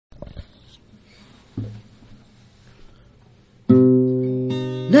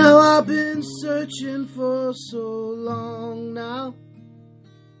Now I've been searching for so long now,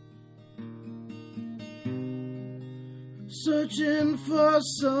 searching for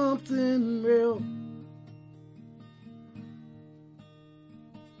something real.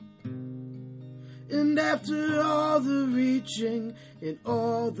 And after all the reaching and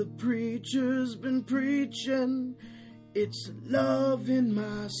all the preachers been preaching, it's love in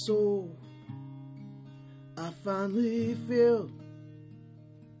my soul I finally feel.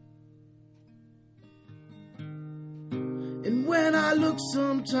 And when I look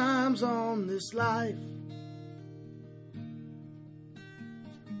sometimes on this life,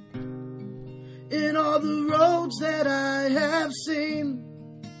 in all the roads that I have seen,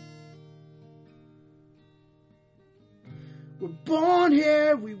 we're born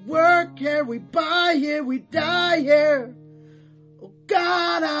here, we work here, we buy here, we die here. Oh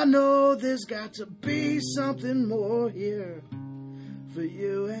God, I know there's got to be something more here for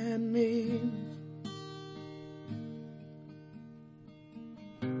you and me.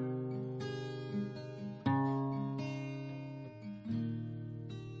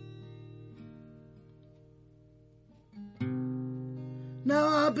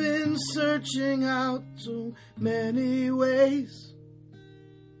 Now I've been searching out so many ways.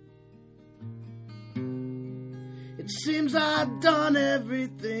 It seems I've done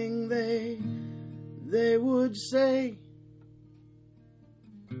everything they would say.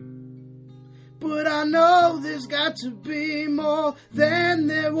 But I know there's got to be more than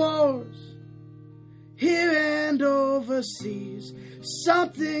there was here and overseas.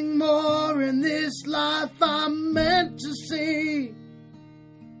 Something more in this life I'm meant to see.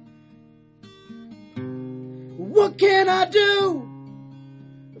 What can I do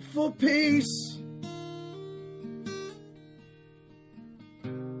for peace?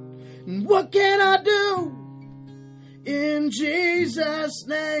 And what can I do in Jesus'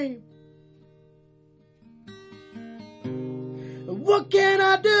 name? What can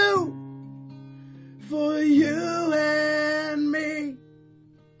I do for you and me?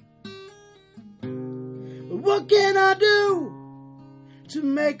 What can I do to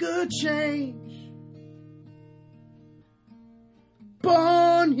make a change?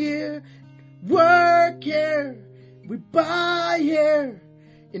 Born here, work here, we buy here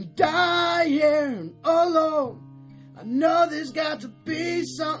and die here. And oh Lord, I know there's got to be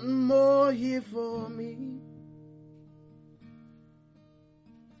something more here for me.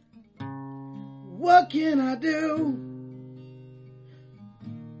 What can I do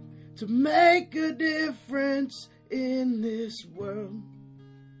to make a difference in this world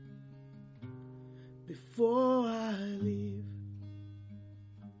before I leave?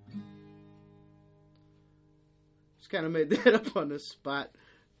 Just kind of made that up on the spot.